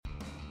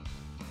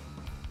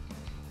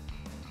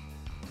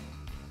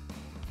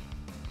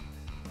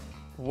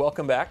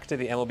Welcome back to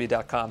the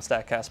MLB.com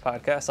StatCast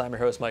podcast. I'm your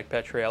host, Mike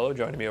Petriello.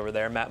 Joining me over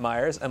there, Matt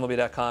Myers,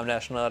 MLB.com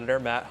national editor.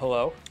 Matt,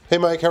 hello. Hey,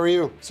 Mike, how are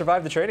you?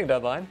 Survived the trading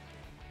deadline.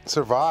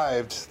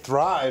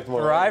 Thrived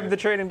more. Thrived the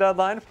trading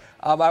deadline.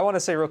 I want to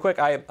say real quick,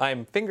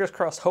 I'm fingers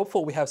crossed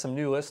hopeful we have some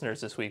new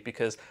listeners this week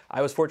because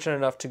I was fortunate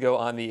enough to go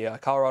on the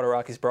Colorado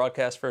Rockies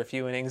broadcast for a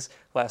few innings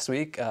last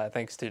week,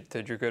 thanks to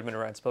Drew Goodman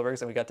and Ryan Spielberg,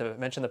 and we got to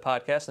mention the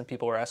podcast and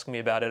people were asking me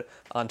about it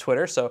on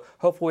Twitter. So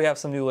hopefully we have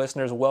some new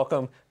listeners.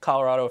 Welcome,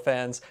 Colorado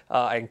fans.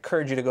 I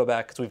encourage you to go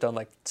back because we've done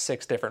like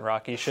 6 different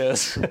Rockies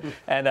shows,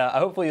 and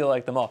hopefully you'll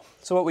like them all.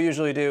 So what we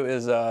usually do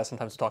is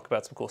sometimes we'll talk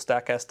about some cool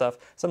StatCast stuff.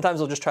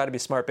 Sometimes we'll just try to be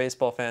smart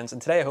baseball fans, and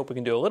today I hope we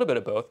can do a little bit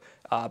of both.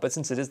 But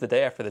since it is the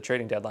day after the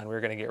trading deadline,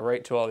 we're going to get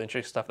right to all the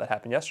interesting stuff that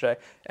happened yesterday.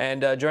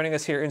 And joining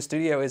us here in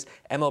studio is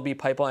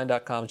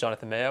MLBpipeline.com's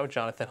Jonathan Mayo.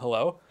 Jonathan,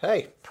 hello.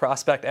 Hey.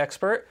 Prospect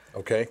expert.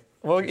 Okay.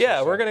 Well,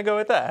 yeah, we're going to go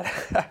with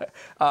that.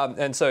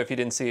 And so if you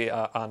didn't see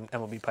on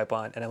MLB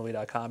Pipeline and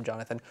MLB.com,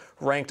 Jonathan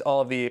ranked all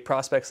of the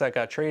prospects that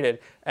got traded.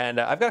 And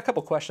I've got a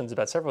couple questions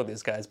about several of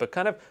these guys, but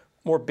kind of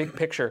more big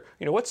picture.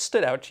 What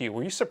stood out to you?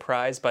 Were you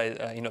surprised by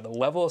the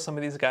level of some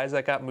of these guys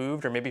that got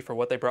moved, or maybe for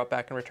what they brought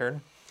back in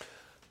return?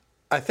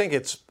 I think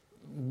it's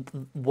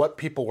what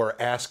people were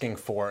asking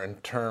for in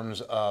terms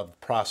of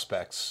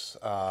prospects.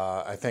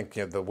 I think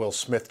the Will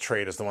Smith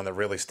trade is the one that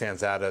really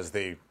stands out as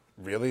they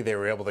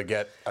were able to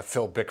get a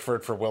Phil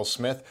Bickford for Will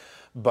Smith.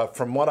 But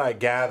from what I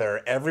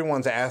gather,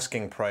 everyone's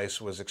asking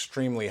price was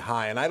extremely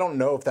high. And I don't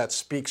know if that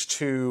speaks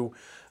to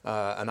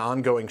an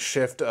ongoing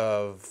shift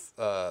of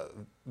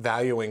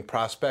valuing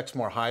prospects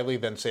more highly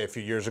than, say, a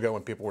few years ago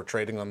when people were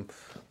trading them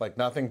like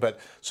nothing. But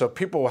so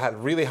people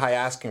had really high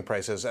asking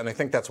prices. And I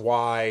think that's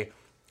why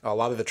a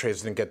lot of the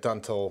trades didn't get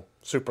done till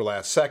super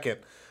last second.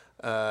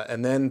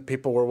 And then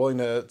people were willing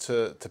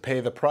to pay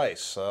the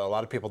price. A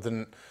lot of people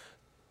didn't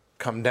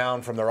come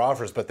down from their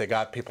offers, but they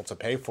got people to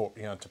pay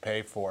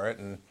for it.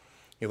 And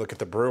you look at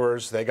the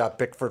Brewers; they got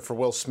Bickford for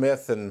Will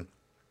Smith, and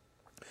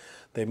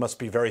they must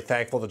be very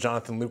thankful to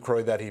Jonathan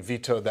Lucroy that he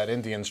vetoed that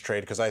Indians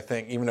trade, because I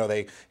think even though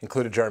they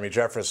included Jeremy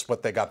Jeffress,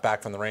 what they got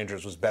back from the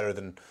Rangers was better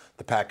than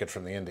the package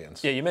from the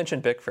Indians. Yeah, you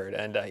mentioned Bickford,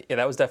 and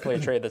that was definitely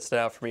a trade that stood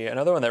out for me.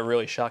 Another one that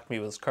really shocked me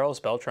was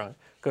Carlos Beltran.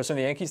 Goes from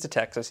the Yankees to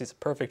Texas. He's a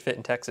perfect fit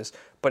in Texas,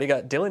 but he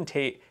got Dylan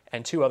Tate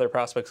and 2 other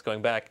prospects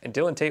going back. And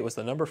Dylan Tate was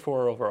the number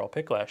 4 overall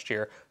pick last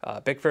year.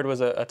 Bickford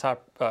was a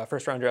top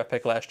first-round draft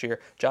pick last year.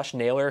 Josh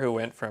Naylor, who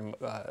went from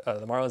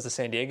the Marlins to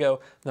San Diego,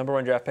 number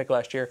 1 draft pick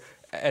last year.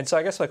 And so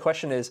I guess my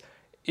question is,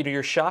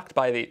 you're shocked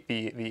by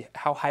the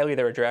how highly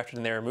they were drafted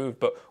and they were moved,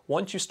 but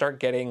once you start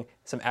getting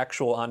some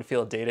actual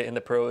on-field data in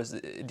the pros,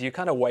 do you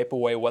kind of wipe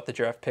away what the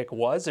draft pick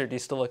was, or do you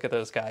still look at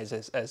those guys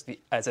as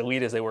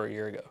elite as they were a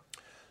year ago?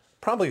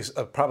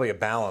 Probably a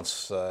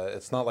balance.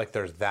 It's not like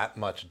there's that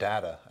much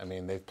data. I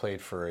mean, they've played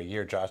for a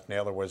year. Josh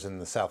Naylor was in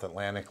the South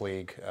Atlantic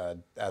League,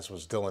 as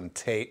was Dylan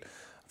Tate.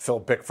 Phil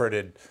Bickford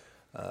had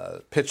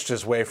pitched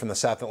his way from the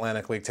South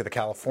Atlantic League to the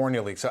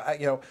California League. So,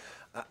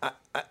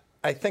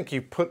 I think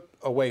you put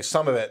away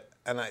some of it,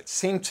 and it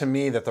seemed to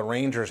me that the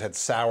Rangers had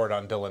soured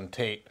on Dylan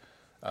Tate,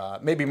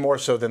 maybe more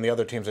so than the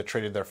other teams that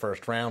traded their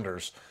first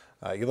rounders.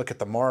 You look at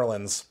the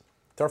Marlins,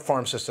 their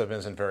farm system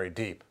isn't very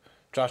deep.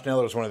 Josh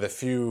Naylor was one of the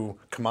few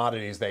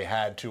commodities they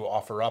had to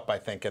offer up, I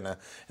think, in a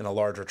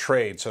larger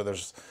trade. So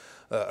there's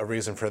a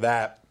reason for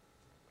that.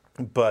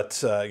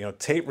 But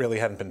Tate really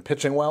hadn't been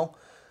pitching well.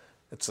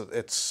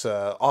 It's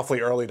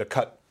awfully early to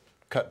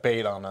cut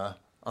bait on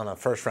a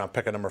first round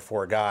pick, a number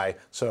 4 guy.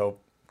 So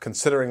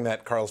considering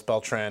that Carlos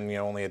Beltran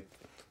only had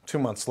 2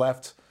 months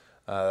left,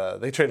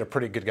 they traded a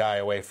pretty good guy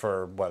away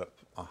for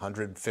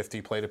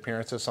 150 plate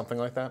appearances, something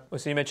like that. Well,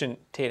 so you mentioned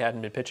Tate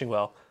hadn't been pitching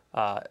well.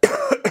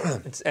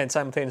 And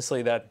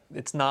simultaneously that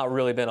it's not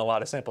really been a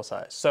lot of sample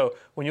size. So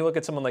when you look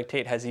at someone like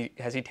Tate, has he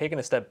taken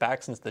a step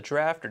back since the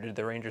draft, or did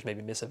the Rangers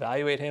maybe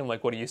misevaluate him?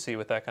 Like, what do you see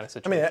with that kind of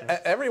situation? I mean,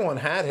 everyone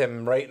had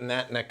him right in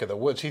that neck of the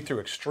woods. He threw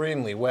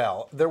extremely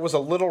well. There was a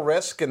little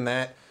risk in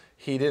that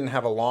he didn't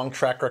have a long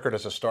track record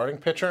as a starting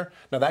pitcher.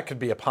 Now, that could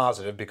be a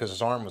positive because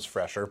his arm was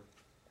fresher.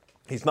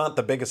 He's not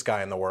the biggest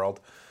guy in the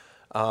world.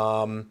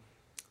 I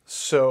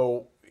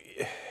don't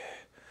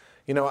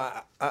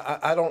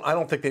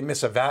think they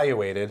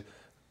misevaluated.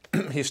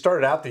 He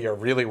started out the year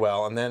really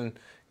well and then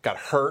got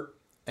hurt,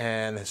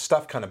 and his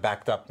stuff kind of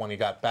backed up when he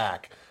got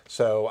back.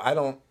 So I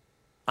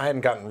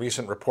hadn't gotten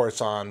recent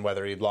reports on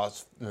whether he'd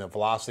lost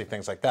velocity,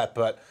 things like that,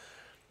 but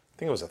I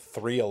think it was a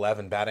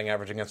 .311 batting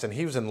average against, and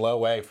he was in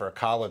low A for a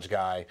college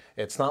guy.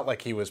 It's not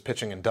like he was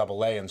pitching in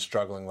double A and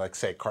struggling like,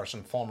 say,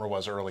 Carson Fulmer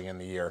was early in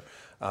the year.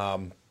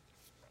 So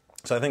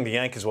I think the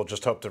Yankees will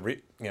just hope to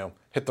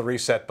hit the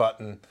reset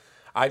button.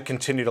 I'd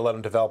continue to let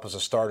him develop as a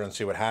starter and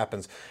see what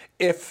happens.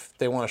 If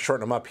they want to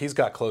shorten him up, he's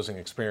got closing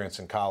experience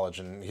in college,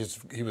 and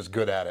he was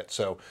good at it.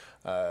 So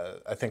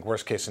I think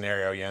worst case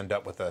scenario, you end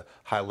up with a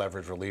high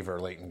leverage reliever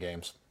late in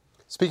games.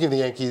 Speaking of the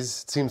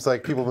Yankees, it seems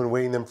like people have been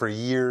waiting them for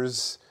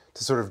years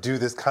to sort of do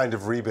this kind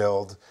of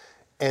rebuild,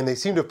 and they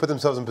seem to have put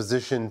themselves in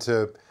position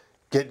to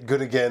get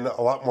good again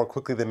a lot more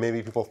quickly than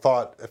maybe people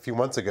thought a few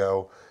months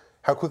ago.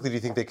 How quickly do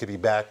you think they could be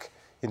back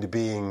into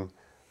being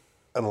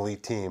an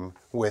elite team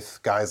with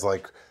guys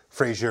like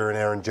Frazier and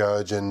Aaron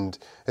Judge and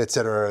et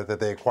cetera that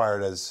they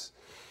acquired as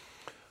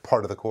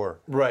part of the core.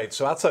 Right.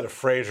 So outside of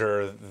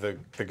Frazier,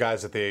 the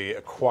guys that they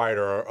acquired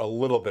are a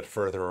little bit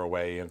further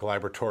away.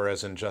 Gleyber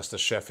Torres and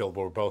Justice Sheffield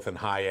were both in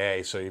high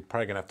A, so you're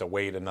probably going to have to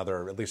wait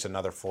at least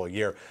another full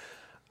year.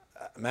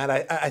 Matt,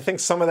 I think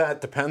some of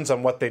that depends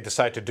on what they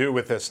decide to do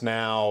with this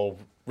now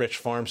rich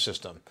farm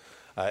system.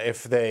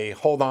 If they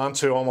hold on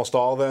to almost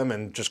all of them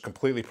and just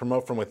completely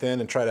promote from within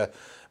and try to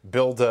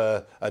build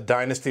a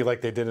dynasty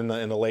like they did in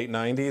the late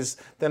 90s,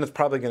 then it's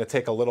probably going to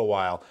take a little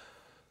while.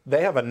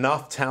 They have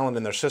enough talent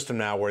in their system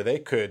now where they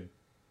could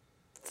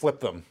flip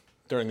them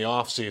during the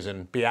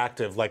offseason, be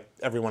active like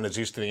everyone is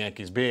used to the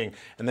Yankees being,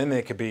 and then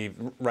they could be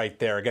right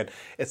there again.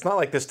 It's not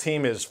like this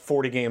team is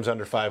 40 games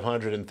under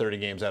 500 and 30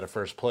 games out of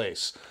first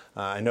place.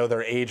 I know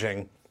they're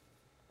aging,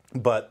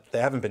 but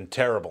they haven't been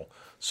terrible.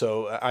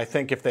 So I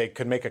think if they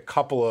could make a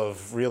couple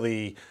of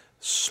really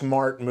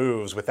smart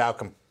moves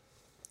without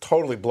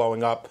totally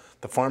blowing up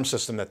the farm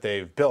system that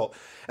they've built,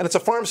 and it's a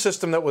farm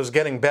system that was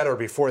getting better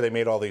before they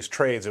made all these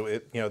trades.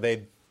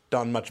 They'd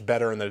done much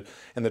better in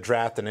the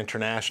draft and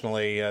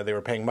internationally. They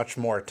were paying much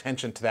more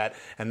attention to that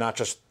and not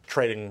just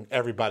trading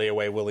everybody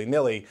away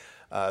willy-nilly.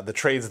 The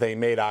trades they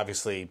made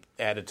obviously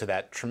added to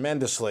that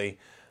tremendously.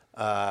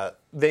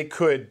 They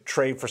could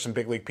trade for some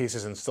big league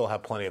pieces and still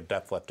have plenty of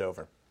depth left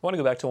over. I want to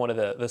go back to one of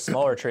the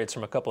smaller trades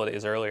from a couple of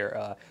days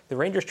earlier. The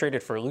Rangers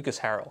traded for Lucas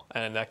Harrell,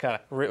 and that kind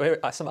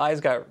of some eyes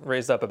got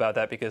raised up about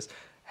that because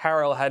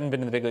Harrell hadn't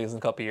been in the big leagues in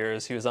a couple of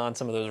years. He was on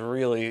some of those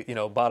really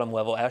bottom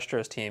level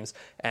Astros teams,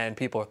 and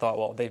people thought,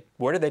 well,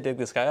 where did they dig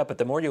this guy up? But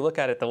the more you look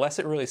at it, the less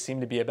it really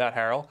seemed to be about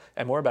Harrell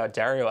and more about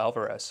Dario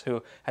Alvarez,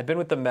 who had been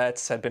with the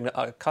Mets, had been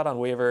cut on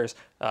waivers.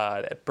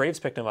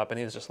 Braves picked him up, and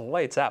he was just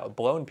lights out,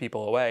 blowing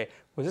people away.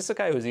 Was this a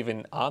guy who was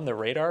even on the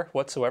radar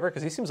whatsoever?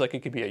 Because he seems like he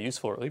could be a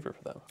useful reliever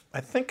for them.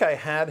 I think I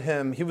had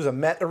him. He was a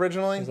Met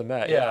originally. He was a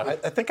Met, yeah.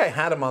 I think I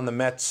had him on the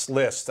Mets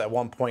list at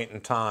one point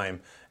in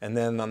time, and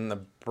then on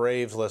the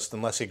Braves list,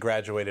 unless he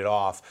graduated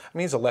off. I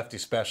mean, he's a lefty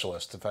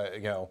specialist. If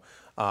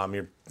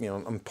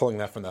I'm pulling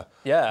that from the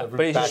but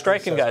he's just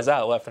striking guys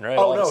out left and right.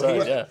 Oh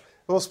no,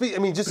 Well,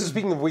 just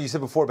speaking of what you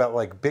said before about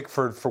like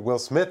Bickford for Will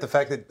Smith, the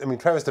fact that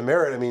Travis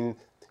Demeritte,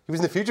 he was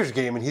in the futures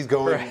game and he's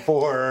going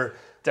for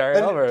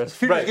Dario Alvarez.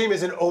 Futures game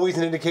isn't always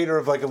an indicator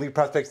of like elite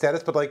prospect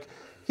status, but like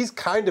he's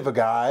kind of a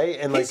guy,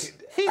 and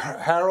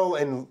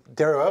Harrell and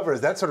Dario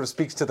Alvarez, that sort of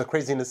speaks to the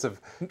craziness of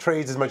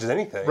trades as much as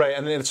anything. Right,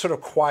 and it's sort of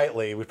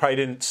quietly. We probably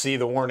didn't see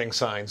the warning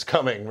signs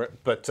coming,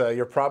 but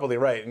you're probably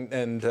right.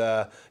 And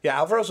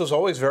Alvarez was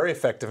always very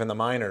effective in the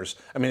minors.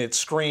 It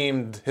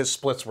screamed his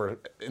splits were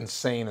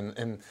insane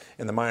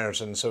in the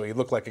minors, and so he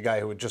looked like a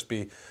guy who would just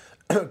be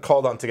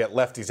called on to get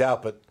lefties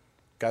out, but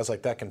guys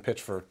like that can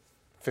pitch for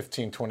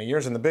 15, 20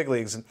 years in the big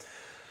leagues. And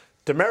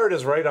Demeritte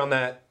is right on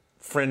that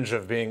fringe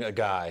of being a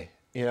guy,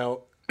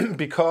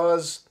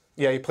 because,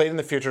 he played in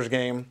the futures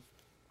game.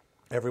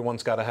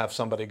 Everyone's got to have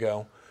somebody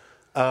go.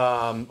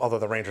 Although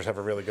the Rangers have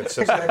a really good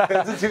system.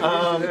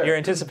 You're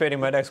anticipating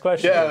my next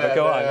question. But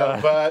go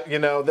on.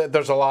 But,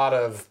 there's a lot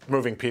of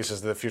moving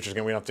pieces to the futures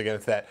game. We don't have to get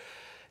into that.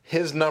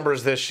 His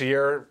numbers this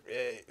year,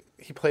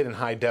 he played in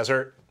High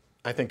Desert.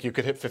 I think you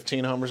could hit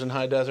 15 homers in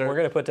High Desert. We're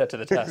going to put that to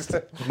the test.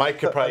 Mike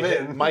could probably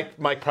hit. Mike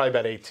probably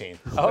about 18.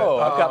 Oh,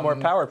 I've got more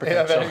power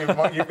potential.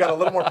 You've got a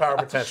little more power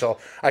potential.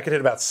 I could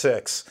hit about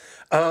 6.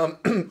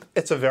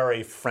 It's a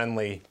very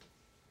friendly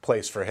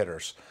place for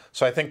hitters.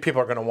 So I think people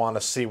are going to want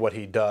to see what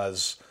he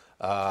does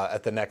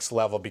at the next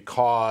level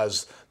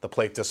because the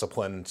plate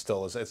discipline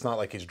still is. It's not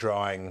like he's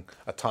drawing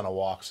a ton of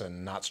walks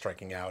and not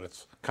striking out.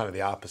 It's kind of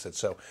the opposite.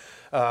 So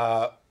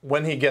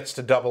when he gets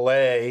to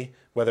Double-A,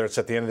 whether it's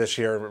at the end of this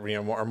year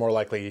or more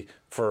likely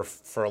for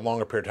a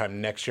longer period of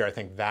time next year, I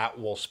think that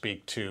will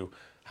speak to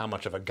how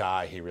much of a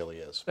guy he really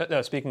is.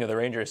 No, speaking of the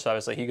Rangers,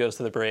 obviously he goes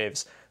to the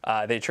Braves.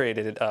 They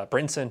traded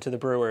Brinson to the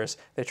Brewers.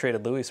 They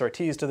traded Luis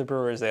Ortiz to the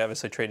Brewers. They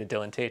obviously traded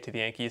Dylan Tate to the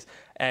Yankees.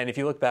 And if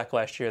you look back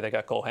last year, they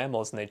got Cole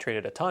Hamels, and they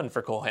traded a ton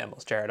for Cole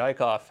Hamels, Jared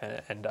Eichhoff,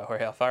 and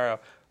Jorge Alfaro.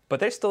 But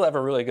they still have a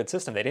really good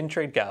system. They didn't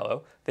trade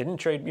Gallo. They didn't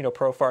trade,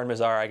 Profar and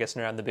Mazara, I guess,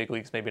 around the big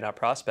leagues, maybe not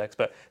prospects.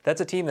 But that's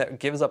a team that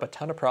gives up a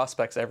ton of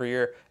prospects every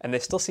year, and they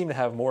still seem to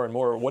have more and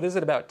more. What is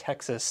it about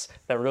Texas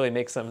that really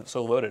makes them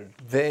so loaded?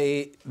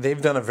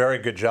 They've done a very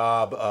good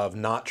job of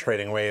not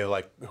trading away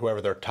like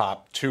whoever their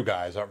top 2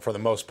 guys are for the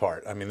most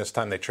part. This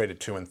time they traded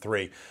 2 and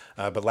 3.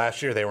 But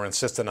last year they were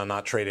insistent on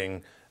not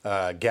trading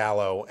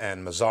Gallo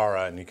and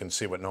Mazara, and you can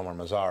see what Nomar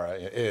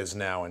Mazara is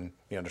now, and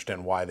you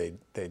understand why they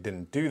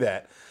didn't do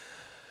that.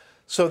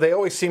 So they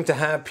always seem to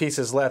have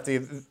pieces left.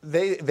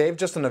 They've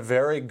just done a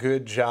very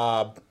good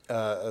job,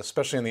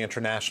 especially in the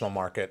international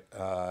market.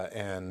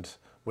 And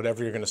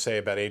whatever you're going to say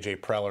about A.J.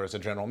 Preller as a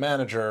general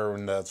manager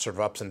and the sort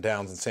of ups and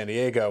downs in San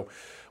Diego,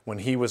 when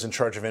he was in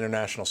charge of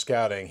international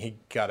scouting, he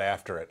got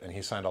after it. And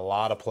he signed a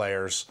lot of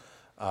players,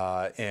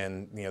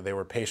 and they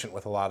were patient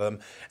with a lot of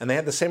them. And they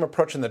had the same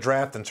approach in the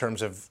draft in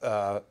terms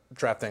of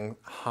drafting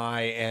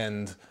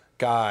high-end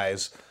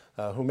guys.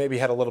 who maybe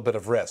had a little bit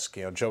of risk.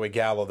 Joey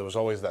Gallo, there was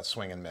always that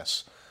swing and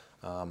miss.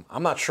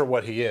 I'm not sure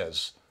what he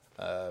is.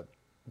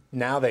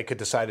 Now they could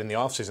decide in the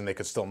offseason they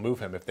could still move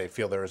him if they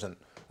feel there isn't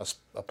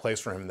a place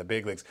for him in the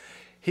big leagues.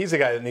 He's a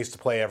guy that needs to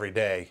play every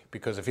day,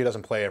 because if he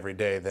doesn't play every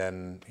day,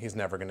 then he's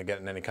never going to get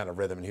in any kind of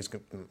rhythm, and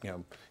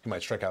he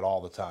might strike out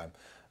all the time.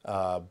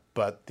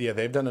 But yeah,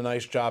 they've done a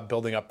nice job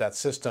building up that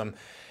system,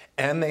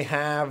 and they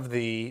have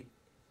the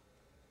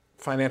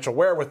financial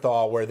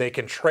wherewithal where they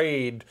can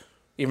trade,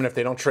 even if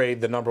they don't trade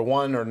the number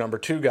 1 or number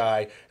 2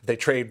 guy, if they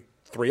trade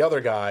 3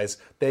 other guys,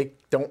 they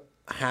don't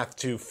have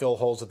to fill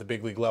holes at the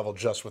big league level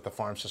just with the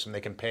farm system.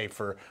 They can pay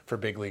for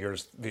big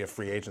leaguers via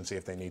free agency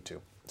if they need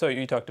to. So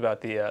you talked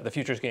about the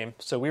Futures game.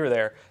 So we were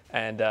there,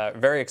 and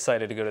very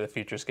excited to go to the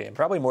Futures game.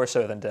 Probably more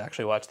so than to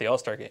actually watch the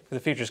All-Star game.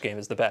 The Futures game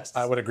is the best.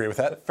 I would agree with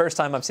that. First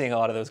time I'm seeing a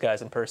lot of those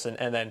guys in person,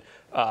 and then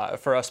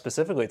for us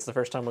specifically, it's the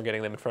first time we're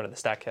getting them in front of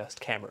the StatCast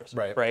cameras.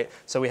 Right.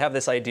 So we have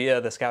this idea.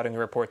 The scouting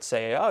reports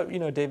say,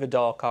 David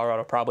Dahl,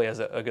 Colorado probably has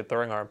a good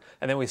throwing arm,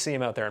 and then we see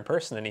him out there in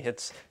person, and he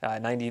hits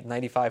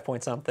 95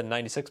 point something,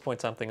 96 point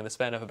something in the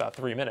span of about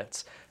 3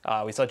 minutes.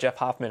 We saw Jeff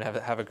Hoffman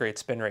have a great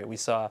spin rate. We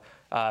saw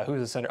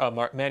who's the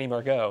center? Manny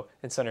Margot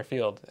in center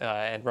field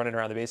and running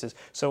around the bases.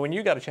 So when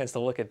you got a chance to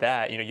look at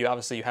that, you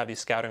have these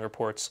scouting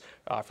reports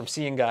from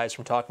seeing guys,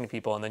 from talking to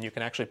people, and then you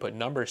can actually put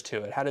numbers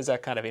to it. How does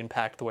that kind of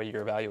impact the way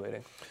you're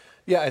evaluating?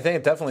 Yeah, I think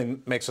it definitely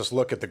makes us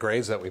look at the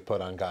grades that we put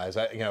on guys.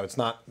 It's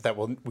not that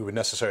we would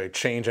necessarily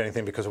change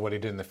anything because of what he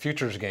did in the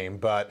Futures game,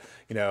 but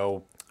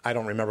I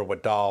don't remember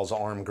what Dahl's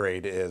arm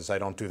grade is. I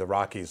don't do the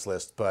Rockies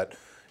list, but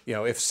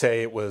if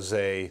say it was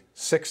a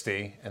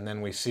 60, and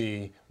then we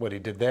see what he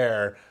did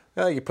there.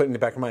 You put it in the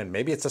back of your mind,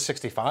 maybe it's a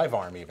 65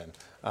 arm even.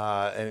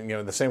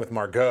 And the same with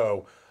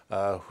Margot,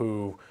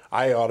 who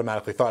I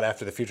automatically thought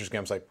after the Futures game,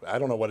 I was like, I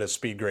don't know what his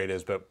speed grade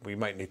is, but we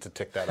might need to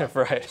tick that up.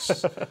 Right.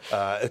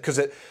 Because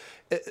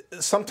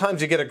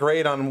sometimes you get a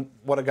grade on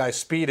what a guy's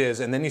speed is,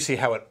 and then you see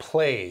how it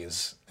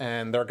plays.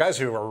 And there are guys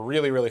who are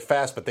really, really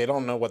fast, but they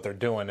don't know what they're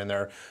doing, and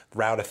their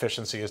route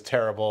efficiency is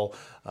terrible.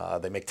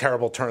 They make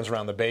terrible turns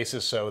around the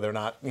bases, so they're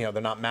not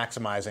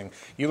maximizing.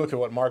 You look at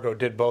what Margot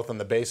did both on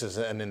the bases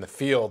and in the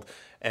field,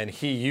 and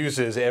he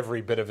uses every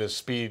bit of his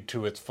speed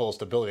to its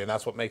fullest ability, and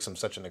that's what makes him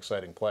such an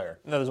exciting player.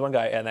 There was one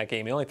guy in that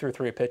game, he only threw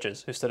 3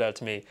 pitches, who stood out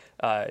to me.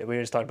 We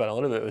just talked about it a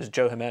little bit. It was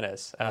Joe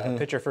Jimenez,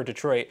 pitcher for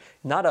Detroit.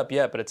 Not up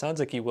yet, but it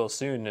sounds like he will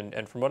soon,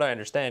 and from what I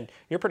understand,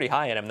 you're pretty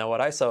high in him. Now, what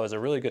I saw is a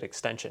really good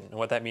extension, and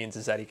what that means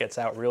is that he gets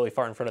out really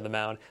far in front of the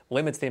mound,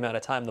 limits the amount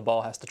of time the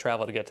ball has to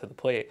travel to get to the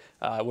plate.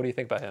 What do you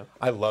think about him?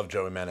 I love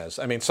Joe Jimenez.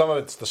 I mean, some of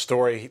it's the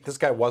story. This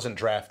guy wasn't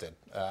drafted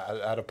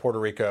out of Puerto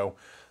Rico.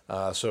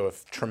 So a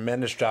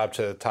tremendous job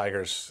to the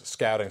Tigers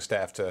scouting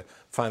staff to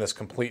find this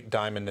complete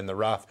diamond in the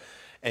rough.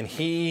 And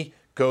he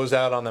goes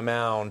out on the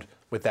mound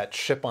with that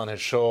chip on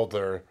his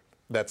shoulder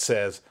that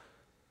says,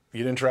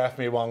 you didn't draft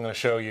me, well, I'm going to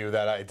show you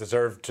that I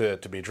deserve to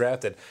be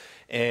drafted.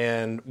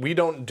 And we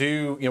don't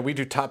do, we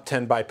do top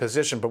 10 by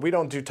position, but we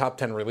don't do top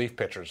 10 relief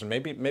pitchers. And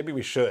maybe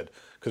we should,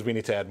 because we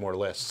need to add more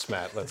lists,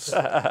 Matt.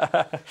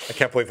 I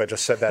can't believe I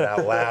just said that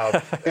out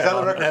loud. He's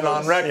on record. And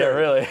on record. Yeah,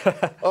 really.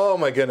 Oh,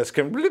 my goodness.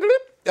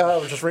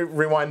 Just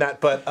rewind that.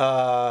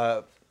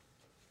 But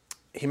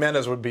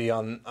Jimenez would be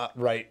on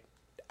right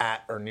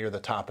at or near the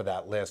top of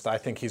that list. I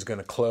think he's going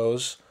to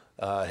close.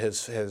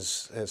 His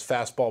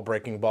fastball,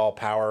 breaking ball,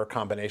 power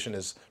combination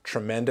is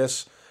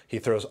tremendous. He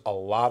throws a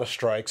lot of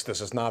strikes.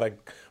 This is not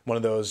one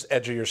of those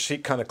edge of your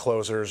seat kind of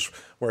closers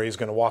where he's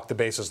going to walk the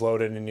bases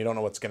loaded and you don't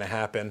know what's going to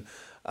happen.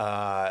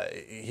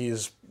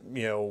 He's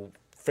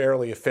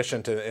fairly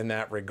efficient in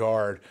that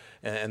regard,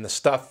 and the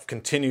stuff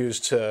continues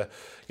to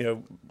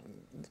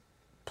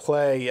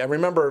play. I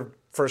remember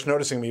first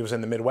noticing him, he was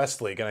in the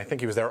Midwest League, and I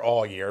think he was there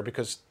all year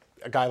because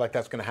a guy like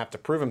that's going to have to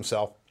prove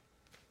himself.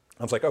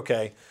 I was like,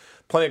 okay,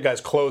 plenty of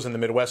guys close in the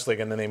Midwest League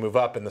and then they move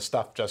up, and the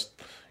stuff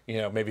just,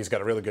 maybe he's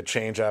got a really good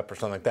changeup or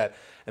something like that.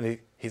 And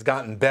he's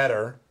gotten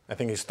better. I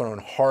think he's thrown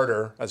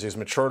harder as he's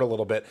matured a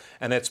little bit,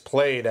 and it's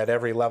played at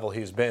every level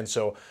he's been.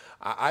 So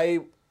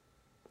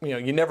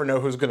you never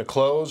know who's going to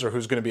close or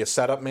who's going to be a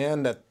setup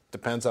man. That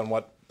depends on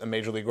what a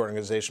major league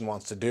organization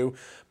wants to do.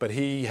 But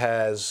he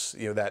has,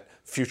 that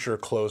future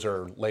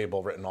closer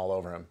label written all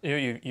over him.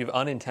 You've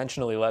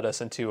unintentionally led us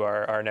into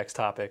our next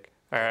topic.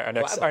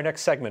 Our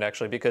next segment,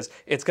 actually, because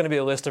it's going to be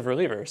a list of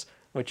relievers,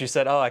 which you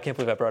said, I can't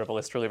believe I brought up a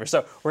list of relievers.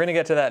 So we're going to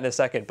get to that in a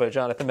second. But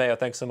Jonathan Mayo,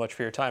 thanks so much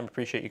for your time.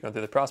 Appreciate you going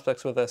through the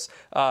prospects with us.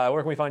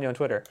 Where can we find you on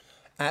Twitter?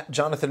 At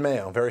Jonathan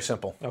Mayo. Very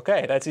simple.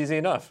 Okay, that's easy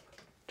enough.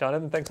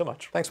 Jonathan, thanks so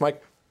much. Thanks,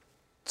 Mike.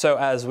 So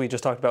as we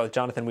just talked about with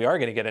Jonathan, we are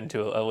going to get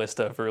into a list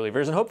of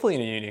relievers, and hopefully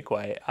in a unique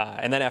way.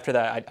 And then after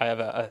that, I have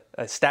a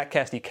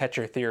StatCasty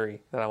catcher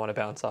theory that I want to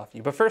bounce off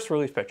you. But first,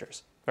 relief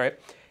pitchers, right?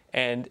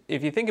 And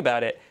if you think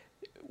about it,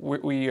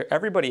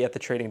 everybody at the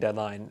trading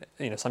deadline,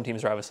 some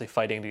teams are obviously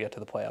fighting to get to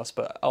the playoffs,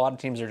 but a lot of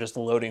teams are just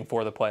loading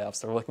for the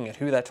playoffs. They're looking at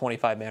who that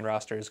 25-man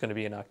roster is going to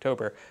be in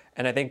October,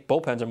 and I think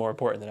bullpens are more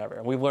important than ever.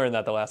 And we've learned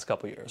that the last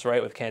couple of years,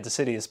 right? With Kansas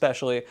City,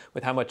 especially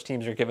with how much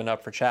teams are giving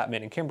up for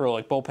Chapman and Kimbrel,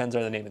 like bullpens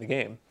are the name of the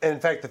game. And in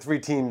fact, the three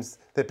teams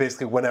that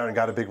basically went out and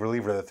got a big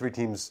reliever, the three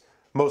teams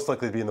most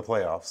likely to be in the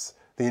playoffs: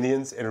 the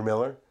Indians, Andrew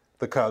Miller;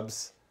 the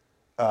Cubs,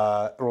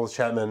 Aroldis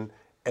Chapman;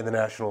 and the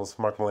Nationals,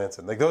 Mark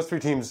Melancon. Like those three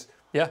teams,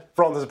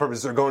 for all intents and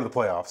purposes, are going to the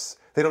playoffs.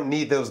 They don't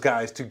need those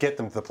guys to get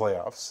them to the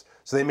playoffs.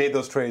 So they made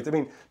those trades. I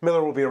mean,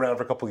 Miller will be around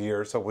for a couple of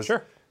years. So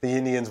the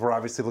Indians were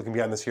obviously looking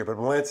beyond this year. But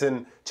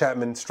Melancon,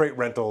 Chapman, straight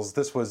rentals.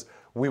 This was,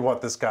 we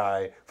want this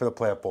guy for the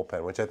playoff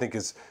bullpen, which I think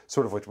is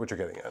sort of what you're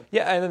getting at.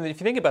 Yeah, and then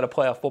if you think about a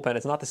playoff bullpen,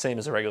 it's not the same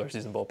as a regular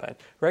season bullpen.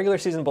 Regular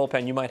season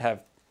bullpen, you might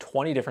have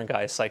 20 different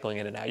guys cycling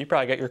in and out. You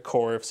probably got your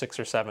core of 6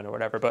 or 7 or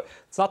whatever, but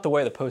it's not the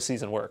way the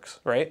postseason works,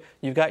 right?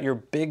 You've got your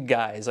big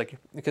guys,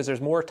 because there's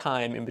more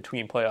time in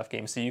between playoff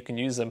games, so you can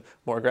use them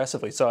more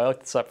aggressively. So I looked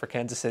this up for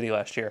Kansas City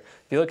last year.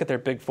 If you look at their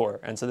big four,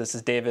 and so this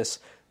is Davis,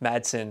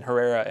 Madsen,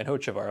 Herrera, and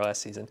Hochevar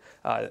last season.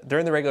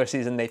 During the regular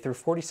season, they threw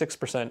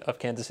 46% of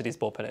Kansas City's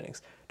bullpen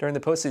innings. During the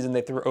postseason, they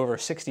threw over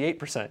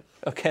 68%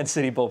 of Kansas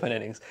City bullpen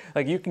innings.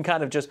 Like, you can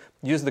kind of just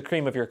use the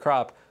cream of your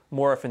crop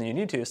more often than you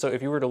need to. So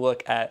if you were to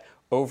look at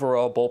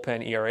overall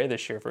bullpen ERA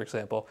this year, for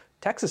example,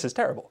 Texas is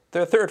terrible.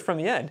 They're third from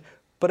the end.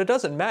 But it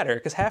doesn't matter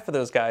because half of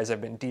those guys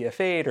have been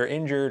DFA'd or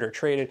injured or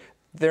traded.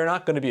 They're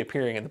not going to be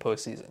appearing in the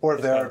postseason. Or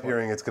if they are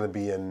appearing, it's going to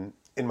be in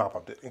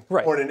mop-up day.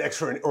 Right. Or in an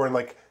extra, or in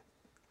like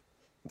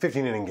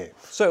 15-inning game.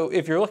 So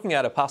if you're looking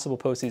at a possible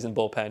postseason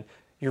bullpen,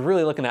 you're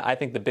really looking at, I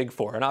think, the big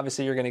four. And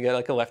obviously you're going to get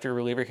like a lefty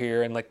reliever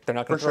here, and like they're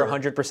not going to throw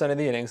 100% of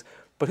the innings.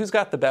 But who's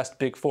got the best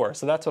big four?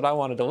 So that's what I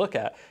wanted to look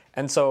at.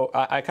 And so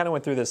I kind of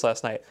went through this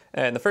last night.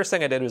 And the first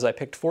thing I did was I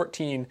picked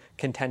 14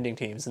 contending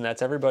teams. And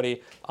that's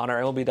everybody on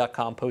our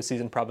MLB.com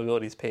postseason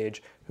probabilities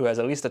page who has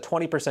at least a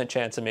 20%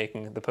 chance of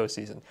making the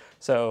postseason.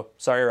 So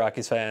sorry,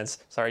 Rockies fans.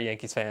 Sorry,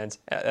 Yankees fans.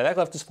 That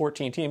left us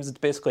 14 teams. It's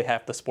basically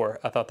half the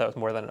sport. I thought that was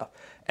more than enough.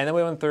 And then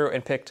we went through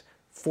and picked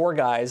 4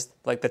 guys,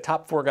 like the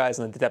top 4 guys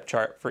on the depth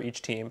chart for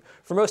each team.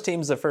 For most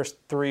teams, the first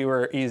 3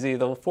 were easy.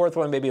 The fourth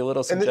one may be a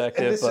little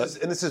subjective.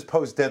 And this is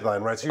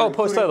post-deadline, right? So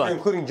post-deadline.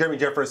 Including Jeremy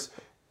Jeffress,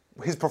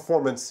 his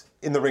performance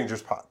in the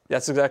Rangers pot.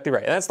 That's exactly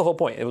right. And that's the whole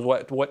point. It was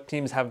what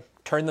teams have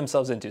turned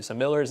themselves into. So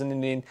Miller's an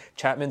Indian,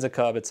 Chapman's a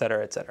Cub, et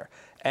cetera, et cetera.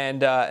 And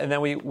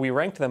then we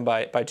ranked them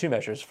by 2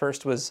 measures.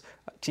 First was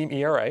team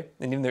ERA,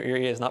 and even though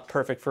ERA is not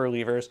perfect for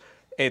relievers,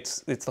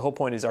 it's the whole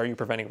point is, are you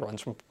preventing runs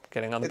from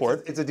getting on the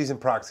board? It's a decent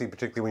proxy,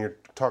 particularly when you're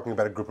talking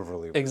about a group of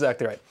relievers.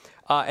 Exactly right.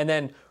 And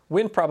then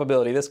win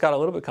probability. This got a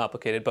little bit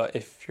complicated, but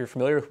if you're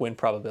familiar with win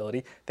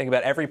probability, think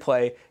about every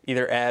play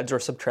either adds or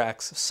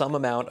subtracts some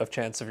amount of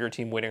chance of your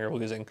team winning or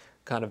losing,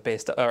 kind of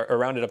based or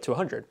rounded up to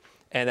 100.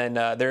 And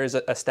then there is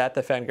a stat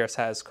that Fangraphs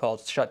has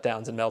called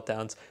shutdowns and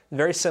meltdowns,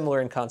 very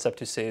similar in concept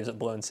to saves and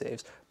blown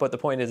saves. But the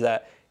point is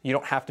that you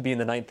don't have to be in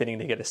the 9th inning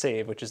to get a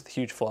save, which is the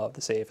huge flaw of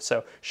the save.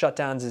 So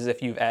shutdowns is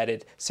if you've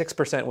added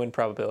 6% win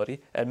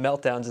probability, and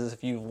meltdowns is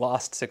if you've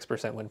lost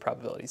 6% win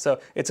probability. So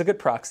it's a good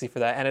proxy for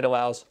that, and it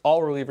allows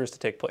all relievers to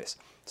take place.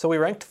 So we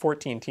ranked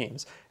 14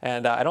 teams,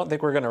 and I don't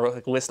think we're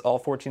going to list all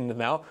 14 of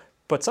them out,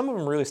 but some of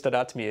them really stood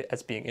out to me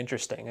as being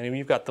interesting. I mean,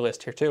 you've got the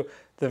list here too.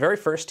 The very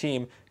first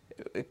team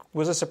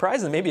was a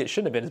surprise, and maybe it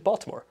shouldn't have been, is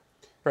Baltimore,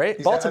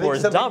 right? Baltimore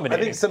is dominating.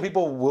 I think some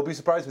people will be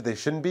surprised, but they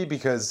shouldn't be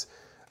because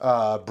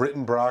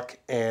Britton, Brock,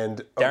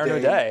 and Darren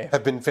O'Day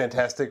have been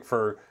fantastic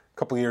for a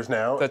couple of years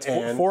now. That's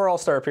 4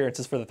 All-Star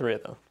appearances for the 3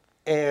 of them.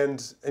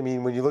 And, I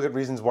mean, when you look at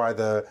reasons why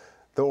the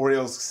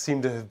Orioles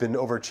seem to have been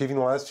overachieving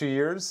the last few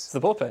years. It's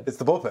the bullpen. It's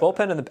the bullpen.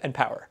 Bullpen and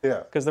power. Yeah.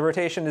 Because the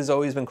rotation has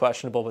always been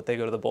questionable, but they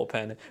go to the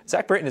bullpen.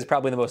 Zach Britton is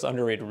probably the most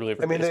underrated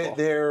reliever in baseball.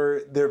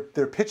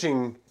 Their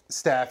pitching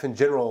staff in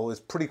general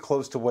is pretty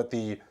close to what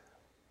the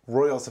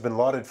Royals have been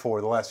lauded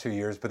for the last few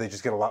years, but they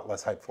just get a lot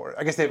less hype for it.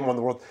 I guess they haven't won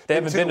the World. They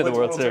haven't been to the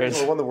World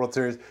Series. Or won the World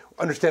Series,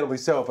 understandably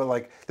so.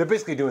 But they're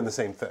basically doing the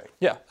same thing.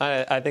 Yeah,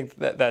 I think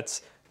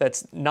that's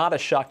not a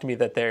shock to me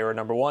that they were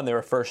number 1. They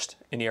were first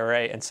in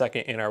ERA and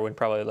second in our win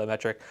probability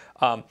metric.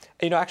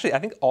 Actually, I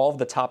think all of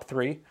the top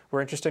 3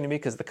 were interesting to me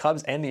because the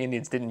Cubs and the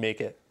Indians didn't make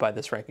it by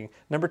this ranking.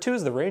 Number 2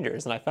 is the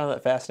Rangers, and I found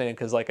that fascinating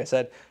because, like I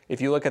said, if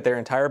you look at their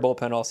entire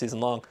bullpen all season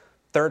long,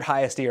 3rd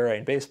highest ERA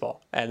in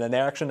baseball. And then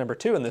they're actually number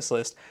 2 in this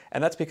list.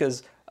 And that's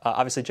because,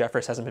 obviously,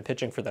 Jeffress hasn't been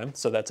pitching for them,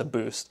 so that's a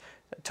boost.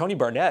 Tony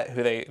Barnett,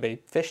 who they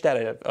fished out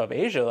of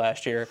Asia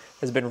last year,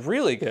 has been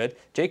really good.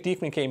 Jake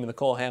Diekman came in the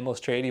Cole Hamels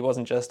trade. He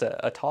wasn't just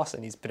a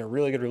toss-in. He's been a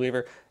really good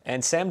reliever.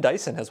 And Sam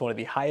Dyson has one of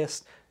the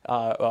highest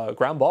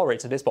ground ball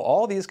rates in baseball.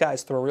 All these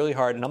guys throw really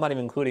hard, and I'm not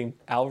even including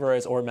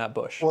Alvarez or Matt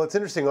Bush. Well, it's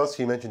interesting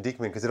also you mentioned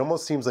Diekman because it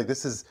almost seems like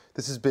this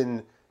has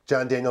been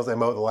John Daniels'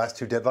 MO the last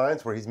 2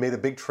 deadlines where he's made a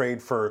big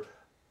trade for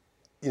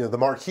the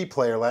marquee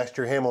player last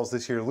year, Hamels,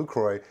 this year,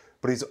 Lucroy,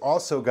 but he's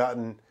also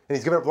gotten, and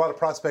he's given up a lot of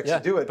prospects to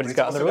do it, but he's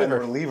also gotten the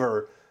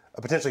reliever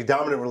a potentially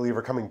dominant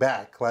reliever coming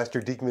back. Last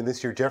year, Diekman,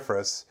 this year,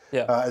 Jeffress,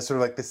 Yeah. as sort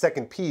of like the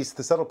second piece,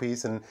 the subtle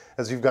piece. And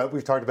as we've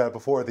talked about it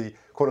before, the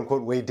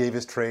quote-unquote Wade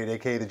Davis trade,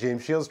 a.k.a. the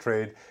James Shields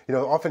trade,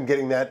 often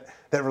getting that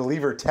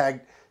reliever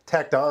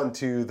tacked on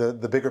to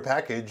the bigger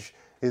package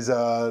is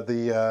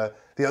the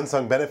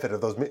unsung benefit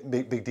of those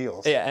big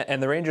deals. Yeah,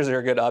 and the Rangers are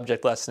a good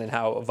object lesson in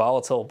how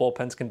volatile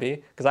bullpens can be.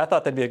 Because I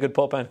thought they'd be a good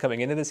bullpen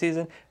coming into the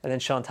season, and then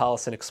Sean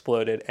Tollison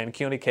exploded, and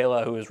Keone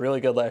Kela, who was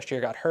really good last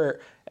year, got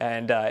hurt,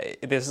 and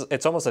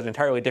it's almost an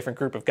entirely different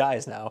group of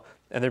guys now,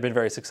 and they've been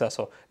very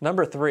successful.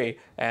 Number 3,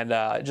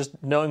 and just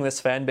knowing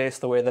this fan base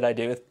the way that I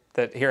do,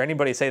 that hear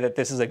anybody say that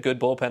this is a good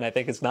bullpen, I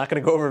think it's not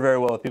going to go over very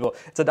well with people.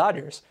 It's the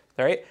Dodgers,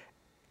 all right?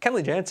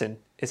 Kenley Jansen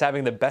is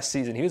having the best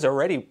season. He was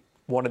already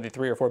one of the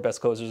 3 or 4 best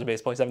closers in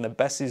baseball. He's having the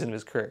best season of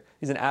his career.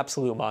 He's an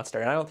absolute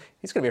monster. And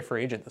he's going to be a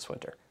free agent this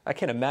winter. I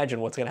can't imagine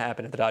what's going to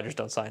happen if the Dodgers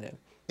don't sign him.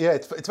 Yeah,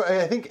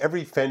 I think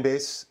every fan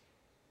base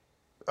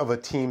of a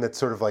team that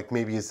sort of like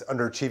maybe is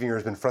underachieving or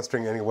has been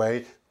frustrating in any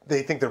way,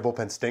 they think their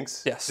bullpen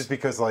stinks. Yes. Just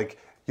because like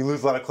you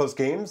lose a lot of close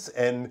games,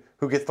 and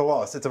who gets the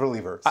loss? It's a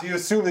reliever. So you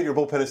assume that your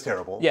bullpen is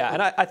terrible. Yeah,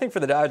 and I think for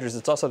the Dodgers,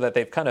 it's also that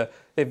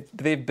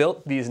they've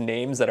built these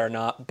names that are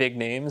not big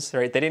names,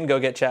 right? They didn't go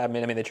get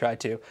Chapman. I mean, they tried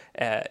to.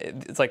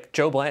 It's like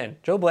Joe Blanton.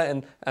 Joe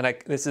Blanton, and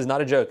this is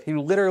not a joke, he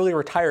literally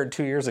retired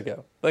 2 years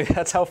ago. Like,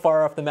 that's how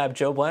far off the map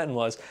Joe Blanton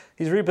was.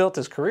 He's rebuilt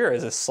his career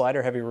as a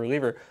slider-heavy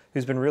reliever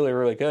who's been really,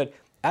 really good.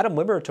 Adam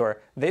Liberatore,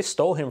 they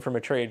stole him from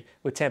a trade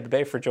with Tampa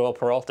Bay for Joel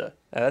Peralta.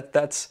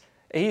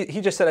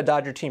 He just set a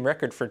Dodger team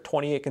record for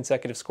 28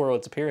 consecutive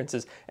scoreless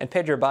appearances. And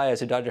Pedro Baez,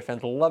 who Dodger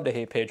fans will love to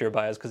hate Pedro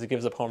Baez because he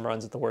gives up home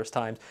runs at the worst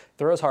times,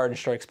 throws hard and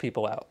strikes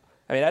people out.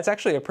 I mean, that's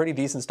actually a pretty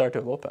decent start to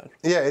a bullpen.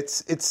 Yeah,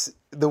 it's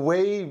the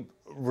way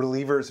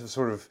relievers have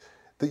sort of,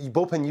 the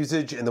bullpen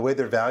usage and the way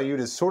they're valued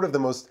is sort of the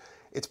most,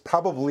 it's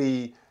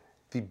probably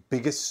the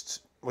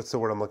biggest, what's the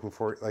word I'm looking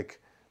for?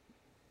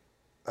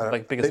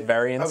 Biggest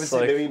variance? I would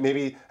say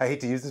maybe, I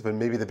hate to use this, but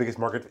maybe the biggest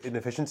market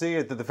inefficiency,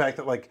 the fact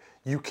that like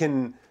you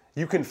can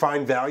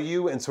find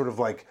value and sort of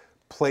like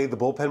play the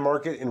bullpen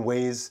market in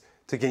ways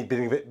to gain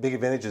big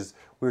advantages.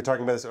 We were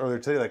talking about this earlier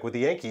today, like with the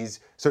Yankees,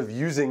 sort of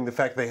using the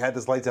fact they had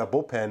this lights out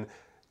bullpen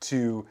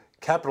to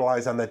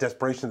capitalize on that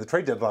desperation of the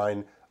trade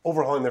deadline,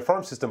 overhauling their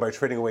farm system by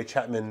trading away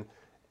Chapman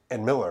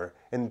and Miller,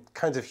 and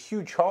kinds of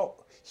huge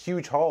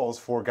hauls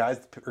for guys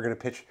that are going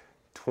to pitch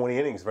 20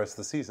 innings the rest of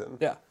the season.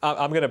 Yeah,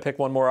 I'm going to pick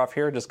one more off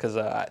here just because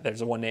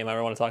there's one name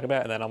I want to talk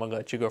about, and then I'm going to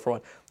let you go for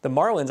one. The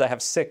Marlins, I have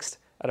 6th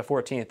out of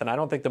 14th, and I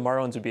don't think the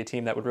Marlins would be a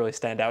team that would really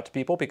stand out to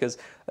people because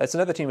it's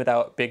another team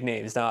without big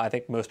names. Now, I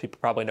think most people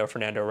probably know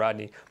Fernando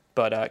Rodney,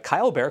 but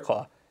Kyle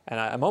Bearclaw, and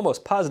I'm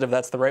almost positive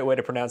that's the right way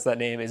to pronounce that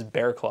name, is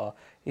Bearclaw.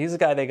 He's the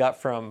guy they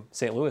got from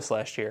St. Louis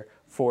last year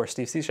for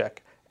Steve Cishek,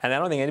 and I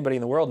don't think anybody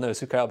in the world knows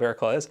who Kyle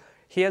Bearclaw is.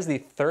 He has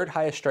the 3rd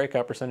highest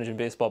strikeout percentage in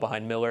baseball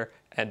behind Miller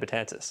and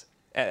Betances.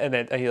 And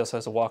then he also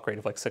has a walk rate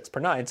of like 6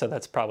 per 9, so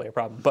that's probably a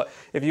problem. But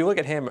if you look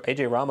at him,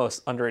 A.J.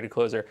 Ramos, underrated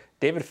closer.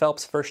 David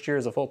Phelps, first year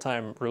as a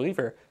full-time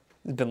reliever,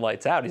 has been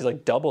lights out. He's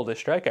like doubled his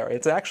strikeout rate.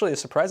 It's actually a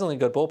surprisingly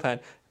good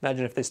bullpen.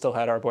 Imagine if they still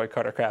had our boy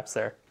Carter Krapps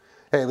there.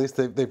 Hey, at least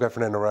they've got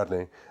Fernando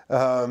Rodney.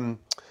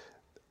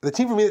 The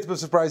team for me that's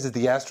most surprised is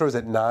the Astros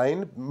at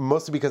 9,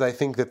 mostly because I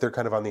think that they're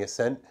kind of on the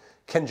ascent.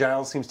 Ken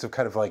Giles seems to have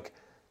kind of like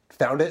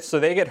found it. So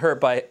they get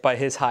hurt by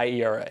his high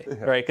ERA,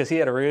 right? Because he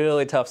had a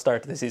really tough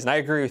start to the season. I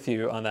agree with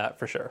you on that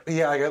for sure.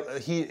 Yeah,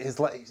 he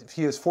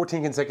has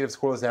 14 consecutive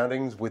scoreless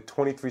outings with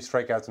 23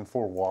 strikeouts and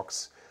 4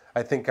 walks.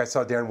 I think I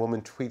saw Darren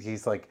Woolman tweet.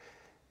 He's like,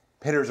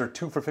 hitters are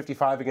 2 for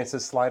 55 against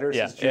his sliders.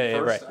 Yeah,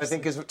 right. I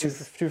think is 2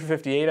 for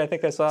 58. I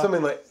think I saw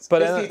something like.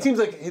 But it seems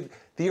like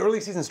the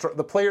early season,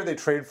 the player they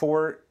trade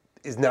for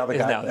is now the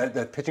guy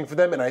that's pitching for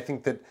them, and I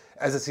think that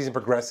as the season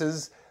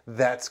progresses,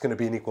 that's going to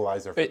be an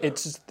equalizer for them.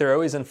 They're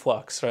always in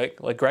flux, right?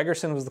 Like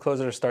Gregerson was the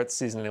closer to start the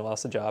season and he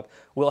lost the job.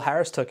 Will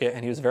Harris took it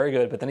and he was very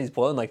good, but then he's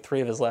blown like 3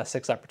 of his last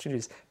 6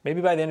 opportunities. Maybe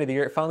by the end of the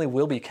year, it finally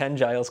will be Ken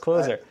Giles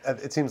closer.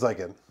 It seems like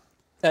it.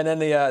 And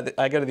then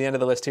I go to the end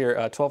of the list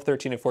here, 12,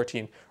 13, and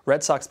 14.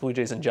 Red Sox, Blue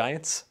Jays, and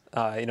Giants.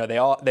 They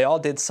all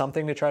did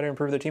something to try to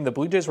improve their team. The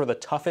Blue Jays were the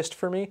toughest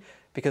for me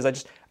because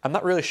I'm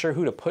not really sure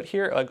who to put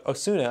here. Like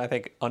Osuna, I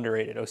think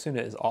underrated.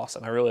 Osuna is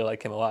awesome. I really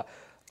like him a lot.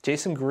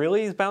 Jason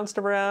Greeley's bounced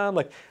around.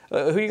 Like, who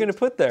are you going to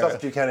put there?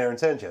 Do you count Aaron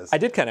Sanchez? I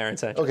did count Aaron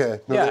Sanchez.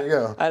 Okay, there you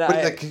go.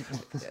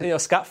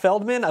 And Scott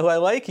Feldman, who I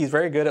like, he's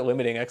very good at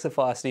limiting exit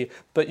velocity.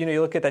 But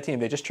you look at that team.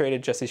 They just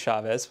traded Jesse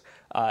Chavez.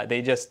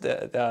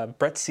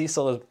 Brett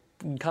Cecil is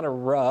kind of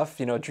rough.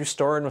 Drew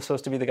Storen was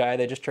supposed to be the guy.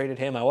 They just traded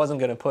him. I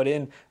wasn't going to put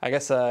in, I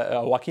guess,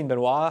 Joaquin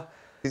Benoit.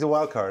 He's a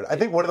wild card. I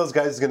think one of those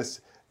guys is going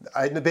to.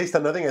 Based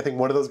on nothing, I think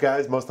one of those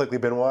guys, most likely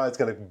Benoit, is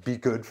going to be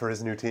good for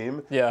his new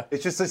team. Yeah.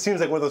 It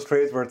seems like one of those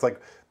trades where it's like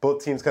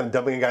both teams kind of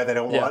dumping a guy they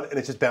don't want, and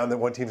it's just bound that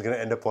one team's going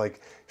to end up like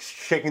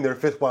shaking their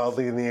fist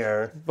wildly in the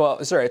air.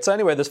 Well, sorry. So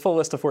anyway, this full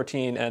list of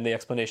 14 and the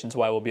explanations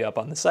why we'll be up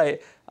on the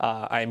site.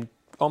 I'm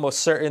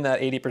almost certain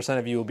that 80%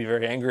 of you will be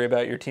very angry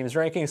about your team's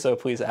ranking, so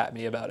please at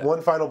me about it.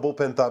 One final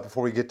bullpen thought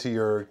before we get to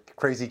your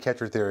crazy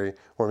catcher theory,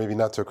 or maybe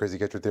not so crazy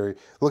catcher theory.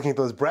 Looking at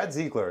those, Brad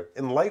Ziegler,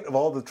 in light of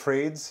all the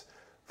trades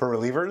for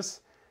relievers,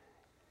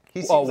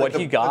 he seems like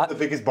he got? the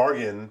biggest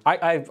bargain.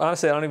 I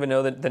honestly, I don't even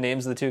know the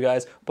names of the two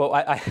guys, but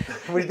What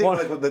do you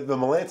think of like the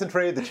Melanson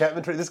trade, the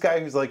Chapman trade? This guy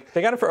who's like...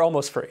 They got him for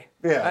almost free.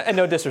 Yeah. And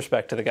no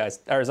disrespect to the guys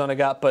Arizona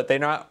got, but they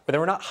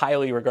were not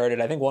highly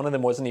regarded. I think one of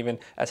them wasn't even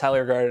as highly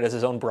regarded as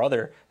his own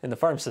brother in the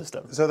farm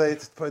system. So they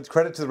put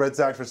credit to the Red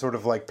Sox for sort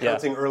of like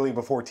pouncing early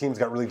before teams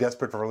got really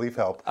desperate for relief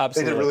help.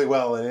 Absolutely. They did really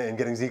well in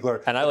getting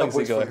Ziegler. And I like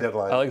Ziegler.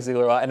 Deadline. I like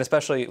Ziegler a lot, and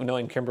especially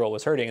knowing Kimbrel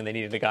was hurting and they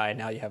needed a guy, and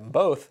now you have them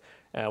both.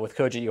 With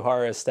Koji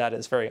Uehara's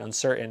status very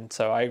uncertain,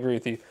 so I agree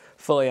with you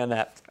fully on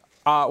that.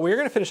 We're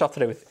going to finish off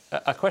today with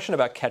a question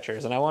about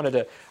catchers, and I wanted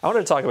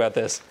to talk about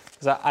this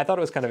because I thought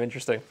it was kind of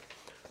interesting.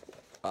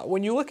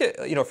 When you look at,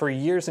 for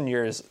years and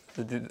years,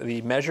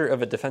 the measure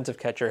of a defensive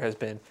catcher has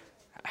been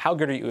how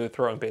good are you at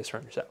throwing base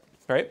runners out,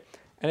 right?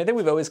 And I think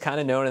we've always kind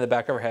of known in the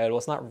back of our head, well,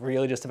 it's not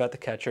really just about the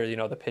catcher.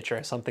 The pitcher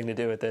has something to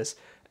do with this.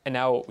 And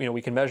now,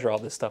 we can measure all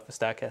this stuff with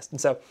StatCast. And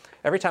so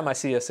every time I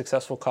see a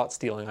successful caught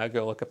stealing, I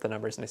go look up the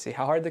numbers and I see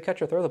how hard the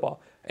catcher throw the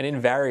ball. And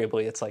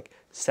invariably, it's like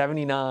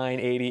 79,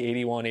 80,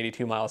 81,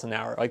 82 miles an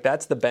hour. Like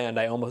that's the band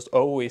I almost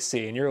always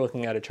see. And you're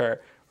looking at a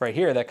chart right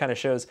here that kind of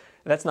shows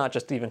that's not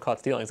just even caught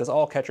stealings. That's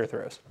all catcher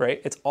throws,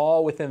 right? It's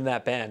all within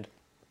that band.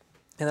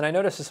 And then I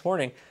noticed this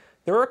morning,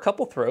 there were a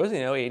couple throws,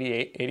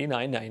 88,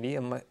 89, 90.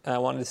 And I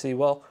wanted to see,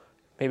 well,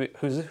 maybe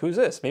who's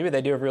this? Maybe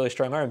they do have really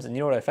strong arms. And you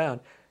know what I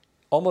found?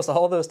 Almost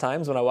all of those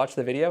times when I watched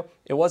the video,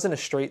 it wasn't a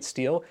straight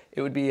steal.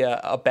 It would be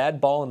a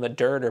bad ball in the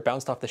dirt or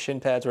bounced off the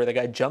shin pads where the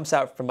guy jumps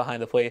out from behind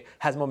the plate,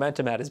 has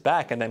momentum at his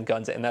back, and then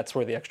guns it, and that's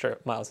where the extra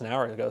miles an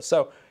hour goes.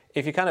 So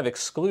if you kind of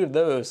exclude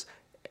those,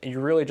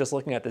 you're really just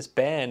looking at this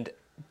band.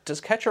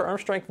 Does catcher arm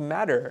strength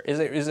matter?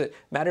 Is it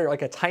matter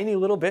like a tiny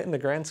little bit in the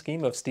grand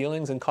scheme of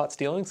stealings and caught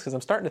stealings? Because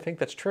I'm starting to think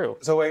that's true.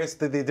 So I guess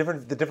the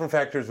different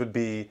factors would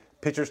be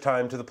pitcher's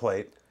time to the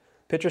plate.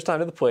 Pitcher's time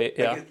to the plate,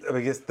 yeah.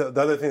 I guess the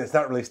other thing that's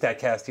not really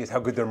StatCasty is how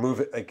good their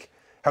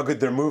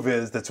move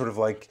is that sort of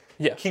like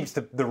keeps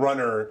the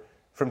runner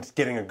from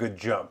getting a good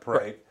jump,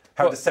 right?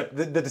 How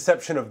the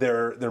deception of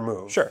their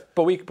move. Sure,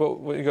 but we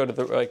go to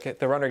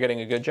the runner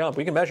getting a good jump.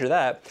 We can measure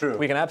that. True.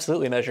 We can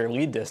absolutely measure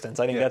lead distance.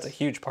 I think that's a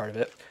huge part of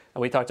it.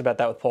 And we talked about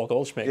that with Paul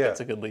Goldschmidt. Yeah. That's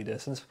a good lead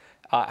distance.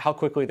 How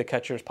quickly the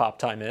catcher's pop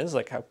time is,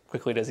 like how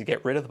quickly does he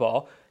get rid of the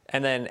ball.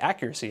 And then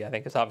accuracy, I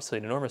think, is obviously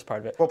an enormous part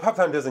of it. Well, pop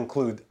time does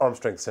include arm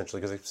strength essentially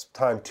because it's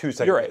time 2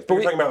 seconds. You're right,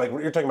 But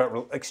you're talking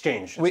about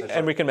exchange.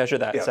 And we can measure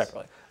that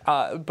separately.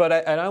 But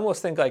I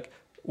almost think like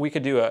we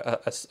could do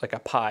a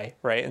pie,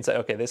 right, and say,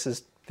 okay, this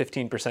is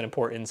 15%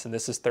 importance and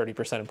this is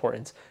 30%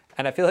 importance.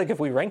 And I feel like if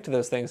we ranked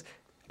those things,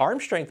 arm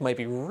strength might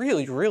be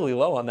really, really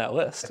low on that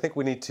list. I think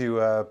we need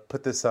to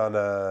put this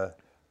on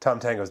Tom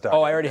Tango's docket.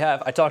 Oh, I already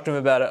have. I talked to him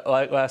about it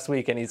last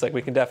week, and he's like,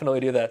 we can definitely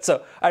do that.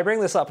 So I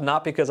bring this up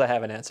not because I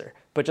have an answer,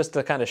 but just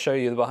to kind of show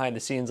you the behind the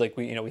scenes. Like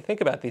we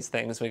think about these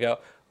things, we go,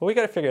 well, we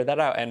got to figure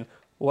that out. And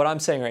what I'm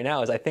saying right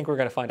now is I think we're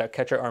going to find out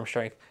catcher arm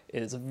strength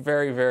is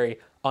very, very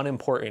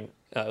unimportant,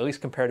 at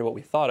least compared to what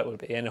we thought it would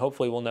be. And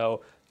hopefully we'll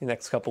know in the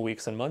next couple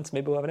weeks and months.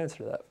 Maybe we'll have an answer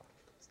to that.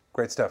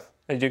 Great stuff.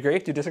 Do you agree?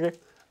 Do you disagree?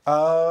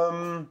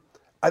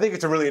 I think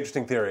it's a really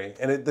interesting theory,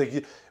 and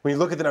when you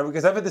look at the number,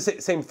 because I've had the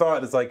same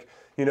thought. It's like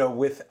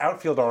with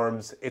outfield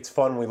arms, it's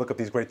fun when we look up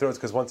these great throws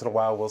because once in a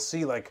while we'll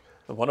see like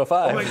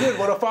 105. Oh my god,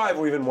 105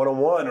 or even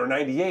 101 or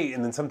 98,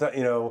 and then sometimes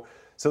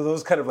so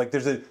those kind of like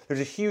there's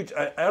a huge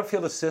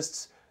outfield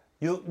assists.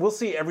 We'll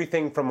see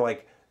everything from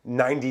like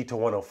 90 to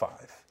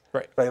 105.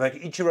 Right. Like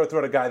Ichiro threw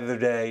at a guy the other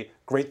day,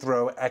 great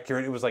throw,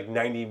 accurate. It was like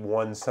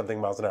 91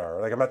 something miles an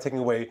hour. Like I'm not taking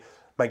away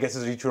my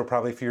guesses. Ichiro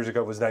probably a few years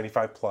ago was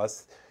 95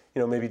 plus.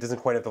 Maybe it doesn't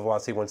quite have the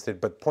velocity once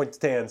did, but point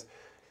stands,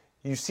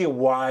 you see a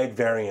wide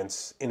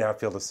variance in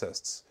outfield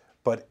assists.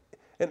 But,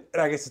 and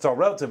I guess it's all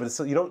relative,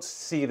 but you don't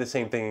see the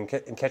same thing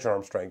in catcher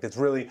arm strength. It's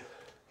really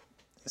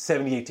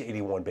 78 to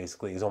 81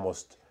 basically is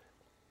almost.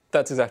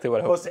 That's exactly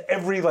what I hope. Almost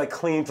every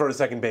clean throw to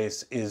second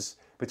base is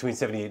between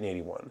 78 and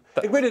 81.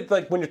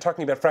 Granted, when you're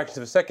talking about fractions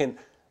of a second,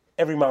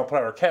 every mile per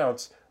hour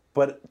counts,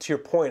 but to your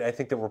point, I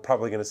think that we're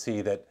probably going to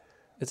see that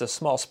it's a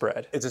small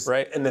spread,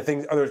 right? And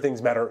other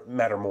things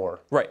matter more.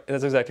 Right,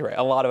 that's exactly right.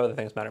 A lot of other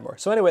things matter more.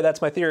 So anyway, that's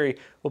my theory.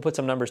 We'll put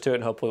some numbers to it,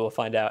 and hopefully we'll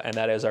find out. And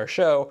that is our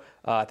show.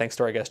 Thanks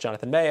to our guest,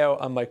 Jonathan Mayo.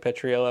 I'm Mike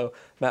Petriello.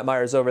 Matt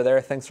Myers over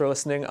there. Thanks for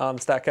listening on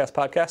the StatCast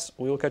podcast.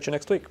 We will catch you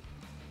next week.